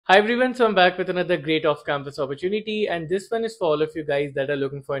Hi everyone, so I'm back with another great off-campus opportunity, and this one is for all of you guys that are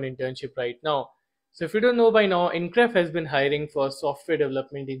looking for an internship right now. So if you don't know by now, Increff has been hiring for software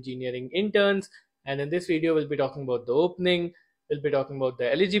development engineering interns, and in this video we'll be talking about the opening, we'll be talking about the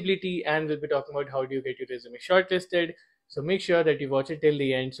eligibility, and we'll be talking about how do you get your resume shortlisted. So make sure that you watch it till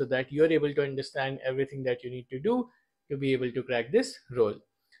the end so that you're able to understand everything that you need to do to be able to crack this role.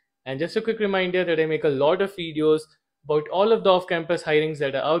 And just a quick reminder that I make a lot of videos about all of the off-campus hirings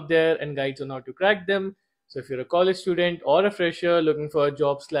that are out there and guides on how to crack them. So if you're a college student or a fresher looking for a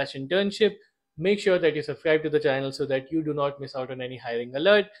job/internship, make sure that you subscribe to the channel so that you do not miss out on any hiring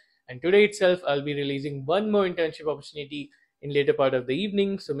alert. And today itself, I'll be releasing one more internship opportunity in later part of the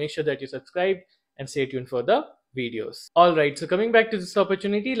evening. So make sure that you subscribe and stay tuned for the videos. Alright, so coming back to this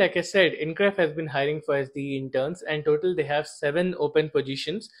opportunity, like I said, Increff has been hiring for SD interns, and total they have 7 open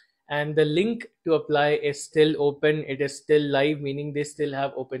positions, and the link to apply is still open. It is still live, meaning they still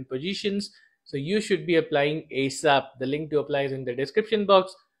have open positions. So you should be applying ASAP. The link to apply is in the description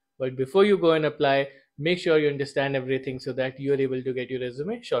box. But before you go and apply, make sure you understand everything so that you are able to get your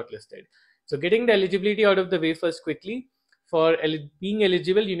resume shortlisted. So getting the eligibility out of the way first quickly. For being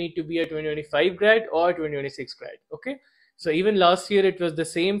eligible, you need to be a 2025 grad or 2026 grad. Okay. So even last year it was the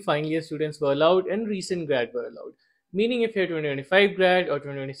same. Final year students were allowed and recent grad were allowed. Meaning if you're 2025 grad or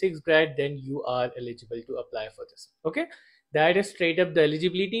 2026 grad, then you are eligible to apply for this. Okay, that is straight up the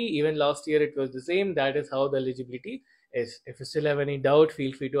eligibility. Even last year it was the same. That is how the eligibility is. If you still have any doubt,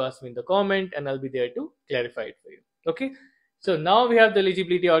 feel free to ask me in the comment and I'll be there to clarify it for you. Okay, so now we have the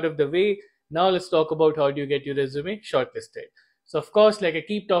eligibility out of the way. Now let's talk about how do you get your resume shortlisted. So of course, like I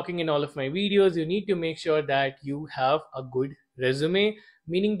keep talking in all of my videos, you need to make sure that you have a good resume,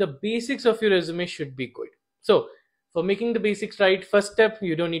 meaning the basics of your resume should be good. So for making the basics right, first step,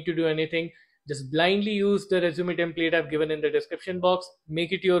 you don't need to do anything. Just blindly use the resume template I've given in the description box.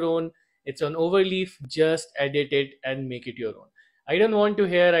 Make it your own. It's on Overleaf. Just edit it and make it your own. I don't want to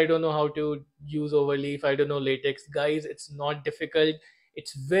hear, I don't know how to use Overleaf. I don't know latex. Guys, it's not difficult.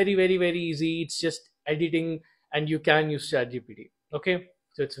 It's very, very, very easy. It's just editing and you can use ChatGPT. Okay.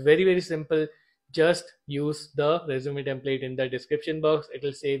 So it's very, very simple. Just use the resume template in the description box. It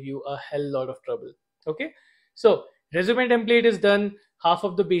will save you a hell lot of trouble. Okay. So resume template is done. Half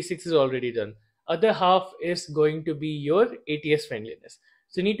of the basics is already done. Other half is going to be your ATS friendliness.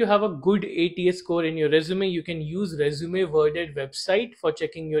 So you need to have a good ATS score in your resume. You can use Resume Worded website for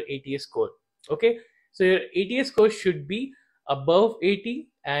checking your ATS score. Okay. So your ATS score should be above 80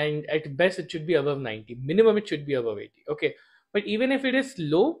 and at best it should be above 90. Minimum it should be above 80. Okay. But even if it is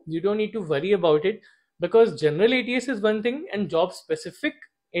low, you don't need to worry about it because general ATS is one thing and job specific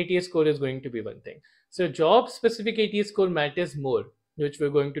ATS score is going to be one thing. So job specific ATS score matters more, which we're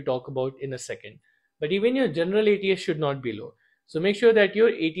going to talk about in a second. But even your general ATS should not be low. So make sure that your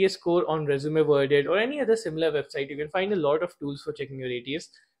ATS score on Resume Worded or any other similar website, you can find a lot of tools for checking your ATS.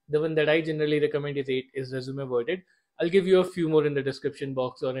 The one that I generally recommend is Resume Worded. I'll give you a few more in the description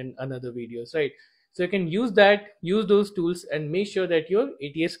box or in another videos, right? So you can use those tools and make sure that your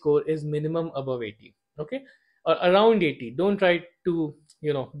ATS score is minimum above 80. Okay, or around 80. Don't try to,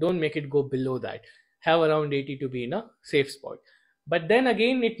 don't make it go below that. Have around 80 to be in a safe spot. But then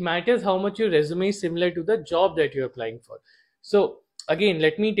again, it matters how much your resume is similar to the job that you're applying for. So again,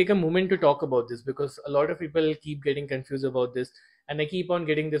 let me take a moment to talk about this because a lot of people keep getting confused about this, and I keep on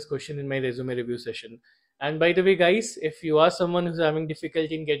getting this question in my resume review session. And by the way, guys, if you are someone who's having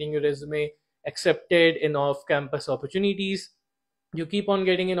difficulty in getting your resume accepted in off-campus opportunities, you keep on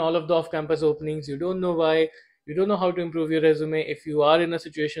getting in all of the off-campus openings, you don't know why, you don't know how to improve your resume. If you are in a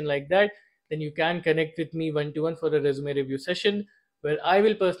situation like that, then you can connect with me one-to-one for a resume review session where I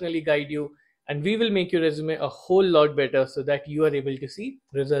will personally guide you and we will make your resume a whole lot better so that you are able to see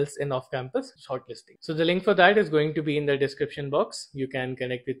results in off-campus shortlisting. So the link for that is going to be in the description box. You can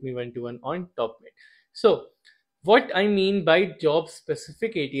connect with me one-to-one on TopMate. So what I mean by job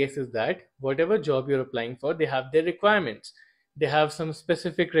specific ATS is that whatever job you're applying for, they have their requirements. They have some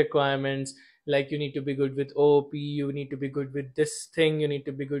specific requirements like you need to be good with OOP, you need to be good with this thing, you need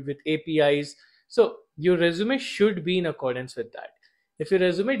to be good with APIs. So your resume should be in accordance with that. If your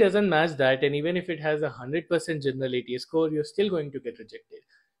resume doesn't match that, and even if it has 100% general ATS score, you're still going to get rejected.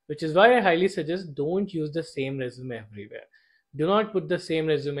 Which is why I highly suggest don't use the same resume everywhere. Do not put the same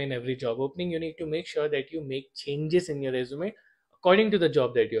resume in every job opening. You need to make sure that you make changes in your resume according to the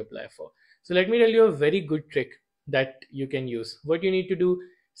job that you apply for. So let me tell you a very good trick that you can use. What you need to do,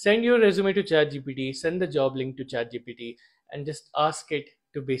 send your resume to ChatGPT, send the job link to ChatGPT, and just ask it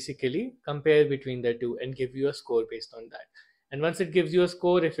to basically compare between the two and give you a score based on that. And once it gives you a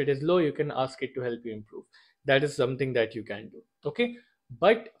score, if it is low, you can ask it to help you improve. That is something that you can do. Okay.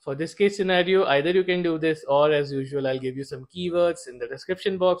 But for this case scenario, either you can do this, or as usual, I'll give you some keywords in the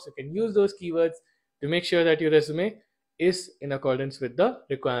description box. You can use those keywords to make sure that your resume is in accordance with the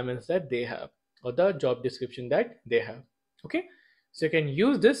requirements that they have, or the job description that they have. Okay, so you can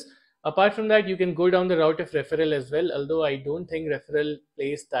use this. Apart from that, you can go down the route of referral as well, although I don't think referral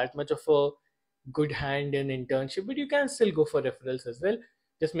plays that much of a good hand in internship, but you can still go for referrals as well.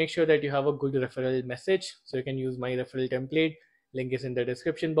 Just make sure that you have a good referral message. So you can use my referral template. Link is in the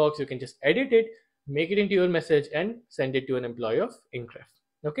description box. You can just edit it, make it into your message, and send it to an employee of Increff.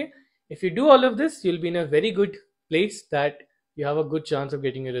 Okay, if you do all of this, you'll be in a very good place that you have a good chance of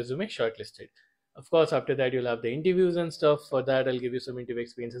getting your resume shortlisted. Of course, after that, you'll have the interviews and stuff. For that, I'll give you some interview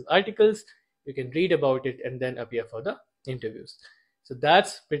experiences articles. You can read about it and then appear for the interviews. So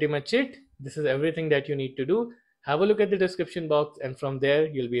that's pretty much it. This is everything that you need to do. Have a look at the description box, and from there,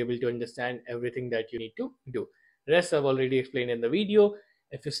 you'll be able to understand everything that you need to do. The rest I've already explained in the video.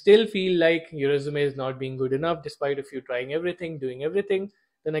 If you still feel like your resume is not being good enough, despite of you trying everything, doing everything,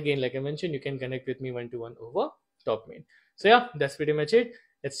 then again, like I mentioned, you can connect with me one-to-one over TalkMate. So yeah, that's pretty much it.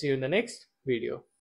 Let's see you in the next video.